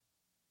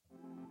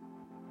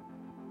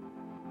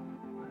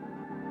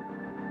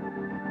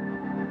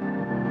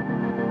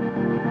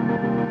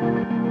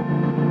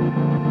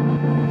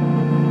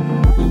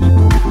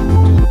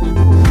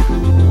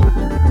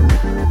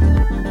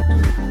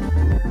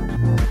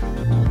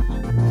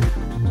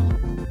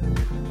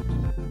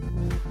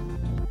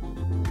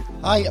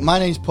Hi, my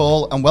name's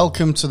Paul and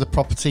welcome to the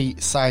Property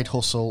Side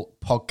Hustle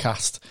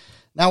podcast.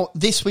 Now,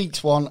 this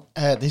week's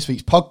podcast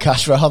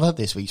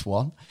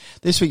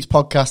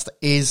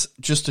is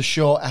just a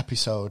short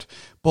episode,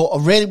 but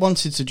I really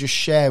wanted to just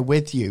share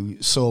with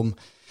you some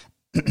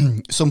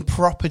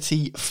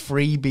property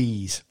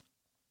freebies.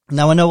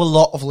 Now, I know a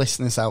lot of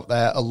listeners out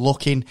there are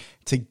looking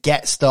to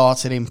get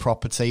started in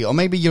property, or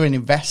maybe you're an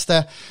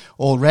investor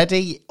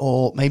already,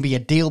 or maybe a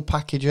deal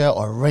packager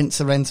or a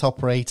rent-to-rent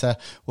operator.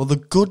 Well, the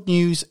good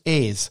news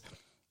is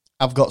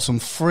I've got some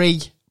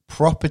free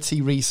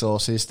property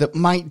resources that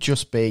might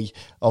just be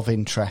of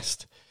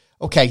interest.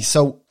 Okay,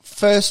 so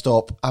first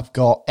up, I've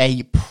got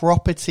a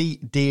property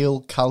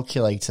deal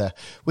calculator,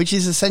 which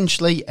is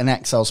essentially an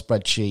Excel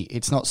spreadsheet.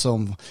 It's not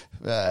some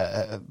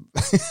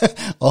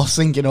or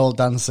singing or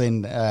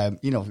dancing,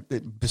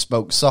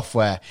 bespoke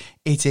software.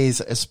 It is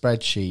a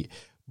spreadsheet,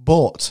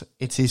 but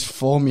it is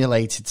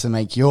formulated to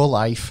make your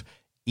life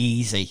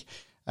easy.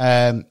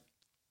 When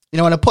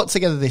I put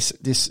together this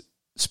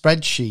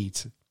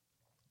spreadsheet,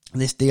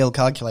 this deal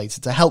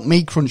calculator, to help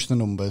me crunch the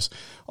numbers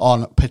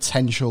on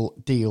potential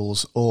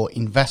deals or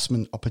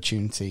investment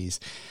opportunities.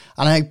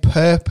 And I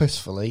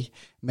purposefully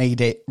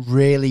made it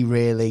really,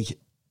 really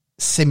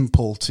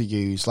simple to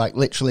use. Like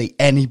literally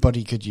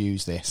anybody could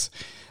use this.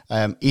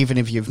 Even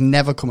if you've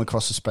never come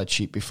across a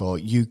spreadsheet before,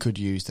 you could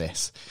use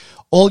this.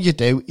 All you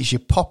do is you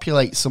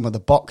populate some of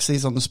the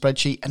boxes on the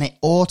spreadsheet and it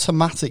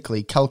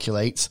automatically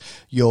calculates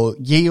your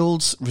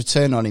yields,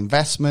 return on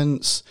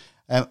investments,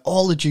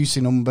 all the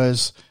juicy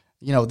numbers,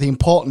 the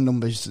important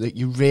numbers that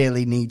you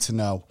really need to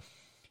know.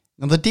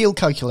 Now, the deal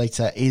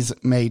calculator is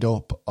made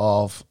up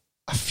of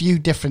a few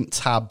different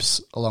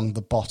tabs along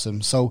the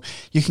bottom. So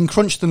you can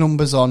crunch the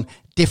numbers on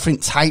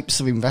different types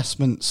of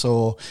investments,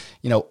 or,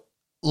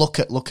 look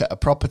at a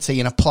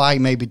property and apply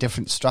maybe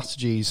different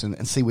strategies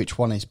and see which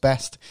one is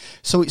best.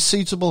 So it's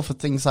suitable for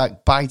things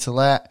like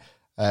buy-to-let,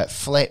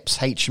 flips,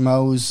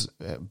 HMOs,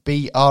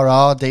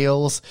 BRR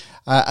deals,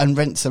 and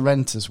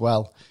rent-to-rent as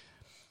well.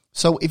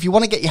 So if you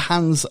want to get your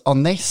hands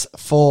on this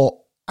for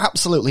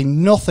absolutely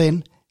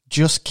nothing,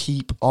 just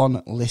keep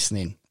on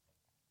listening.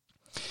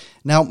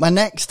 Now, my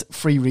next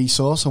free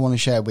resource I want to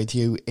share with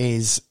you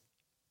it's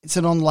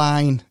an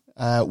online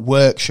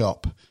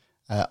workshop,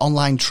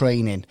 online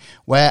training,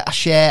 where I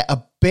share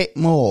a bit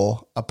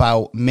more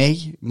about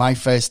me, my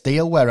first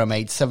deal where I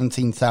made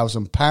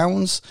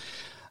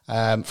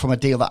 £17,000 from a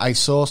deal that I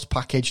sourced,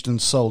 packaged and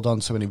sold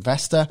on to an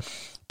investor.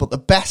 But the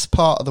best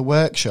part of the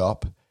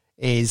workshop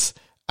is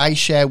I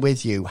share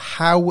with you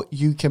how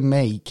you can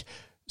make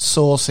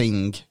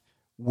sourcing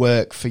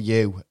work for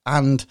you.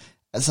 And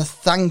as a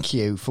thank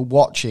you for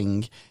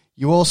watching,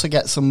 you also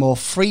get some more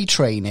free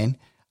training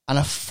and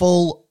a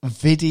full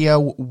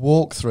video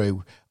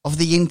walkthrough of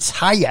the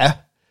entire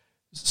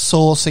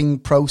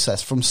sourcing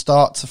process from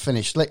start to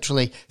finish,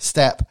 literally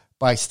step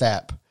by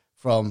step,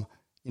 from,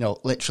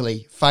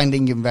 literally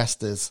finding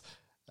investors,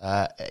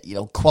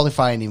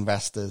 qualifying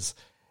investors,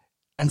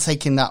 and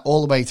taking that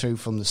all the way through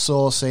from the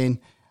sourcing,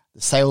 the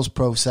sales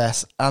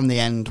process, and the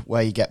end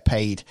where you get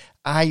paid.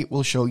 I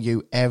will show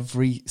you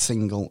every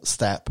single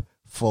step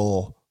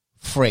for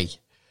free.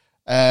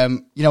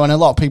 And a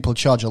lot of people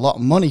charge a lot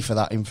of money for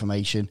that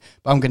information,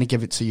 but I'm going to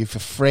give it to you for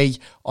free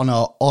on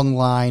our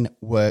online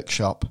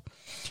workshop.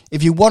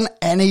 If you want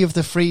any of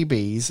the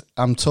freebies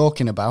I'm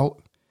talking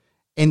about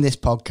in this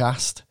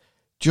podcast,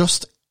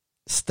 just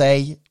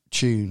stay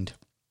tuned.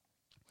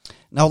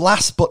 Now,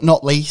 last but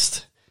not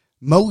least,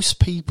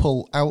 most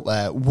people out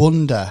there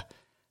wonder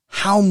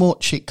how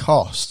much it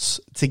costs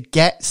to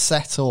get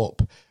set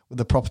up with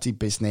a property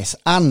business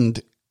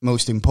and,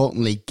 most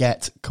importantly,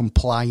 get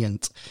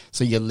compliant.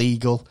 So you're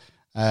legal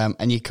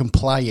and you're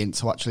compliant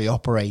to actually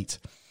operate.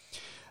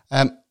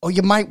 Or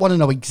you might want to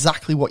know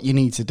exactly what you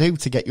need to do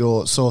to get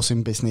your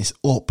sourcing business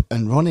up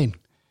and running.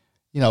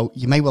 You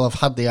may well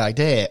have had the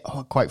idea,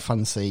 I quite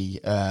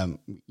fancy,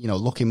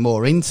 looking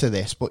more into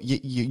this, but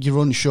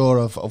you're unsure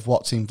of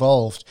what's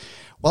involved.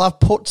 Well, I've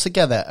put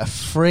together a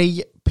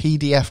free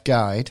PDF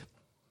guide,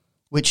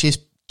 which is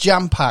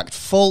jam-packed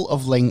full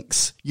of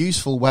links,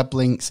 useful web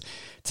links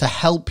to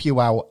help you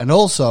out, and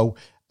also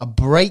a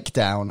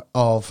breakdown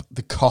of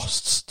the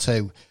costs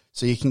too.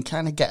 So you can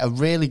kind of get a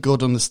really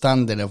good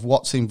understanding of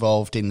what's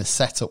involved in the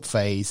setup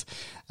phase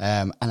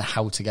and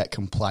how to get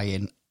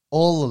compliant.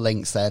 All the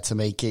links there to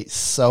make it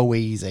so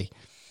easy.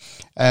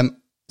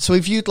 So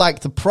if you'd like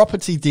the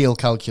property deal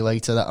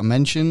calculator that I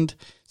mentioned,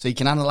 so you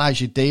can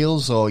analyse your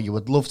deals, or you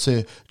would love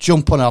to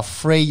jump on our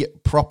free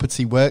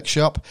property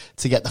workshop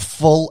to get the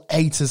full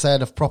A to Z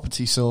of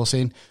property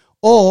sourcing,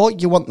 or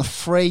you want the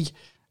free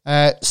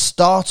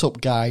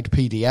startup guide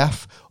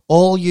PDF,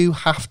 all you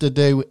have to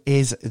do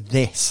is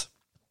this.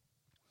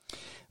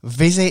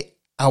 Visit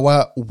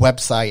our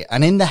website,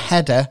 and in the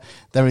header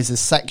there is a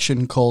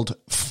section called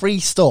free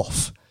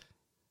stuff.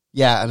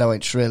 Yeah, I know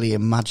it's really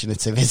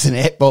imaginative, isn't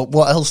it? But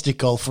what else do you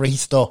call free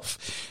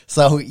stuff?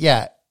 So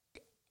yeah,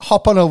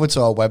 hop on over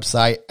to our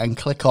website and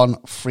click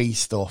on free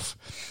stuff.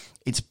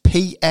 It's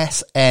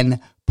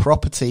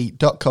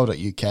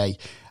psnproperty.co.uk,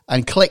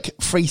 and click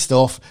free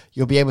stuff.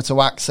 You'll be able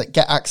to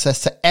get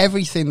access to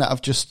everything that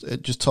I've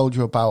just told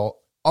you about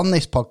on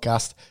this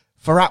podcast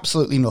for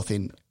absolutely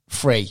nothing,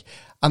 free.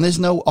 And there's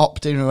no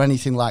opt-in or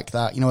anything like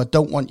that. I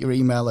don't want your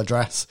email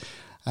address.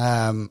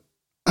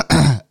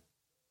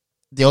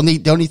 The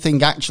only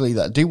thing actually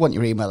that I do want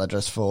your email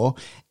address for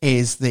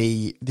is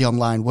the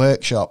online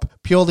workshop,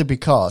 purely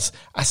because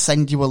I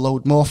send you a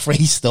load more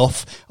free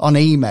stuff on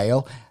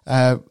email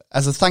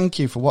as a thank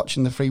you for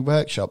watching the free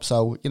workshop.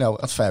 So,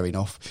 that's fair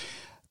enough.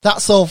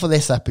 That's all for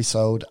this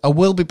episode. I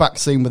will be back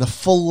soon with a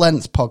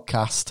full-length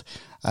podcast,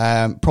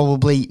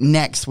 probably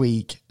next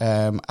week,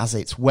 as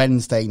it's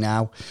Wednesday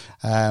now,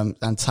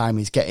 and time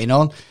is getting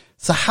on.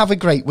 So have a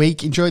great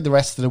week. Enjoy the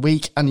rest of the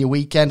week and your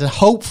weekend. And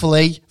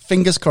hopefully,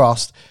 fingers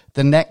crossed,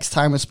 the next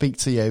time I speak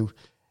to you,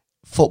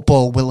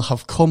 football will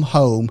have come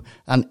home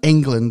and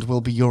England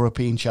will be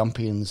European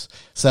champions.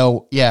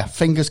 So, yeah,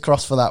 fingers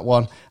crossed for that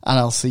one. And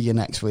I'll see you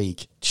next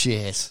week.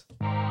 Cheers.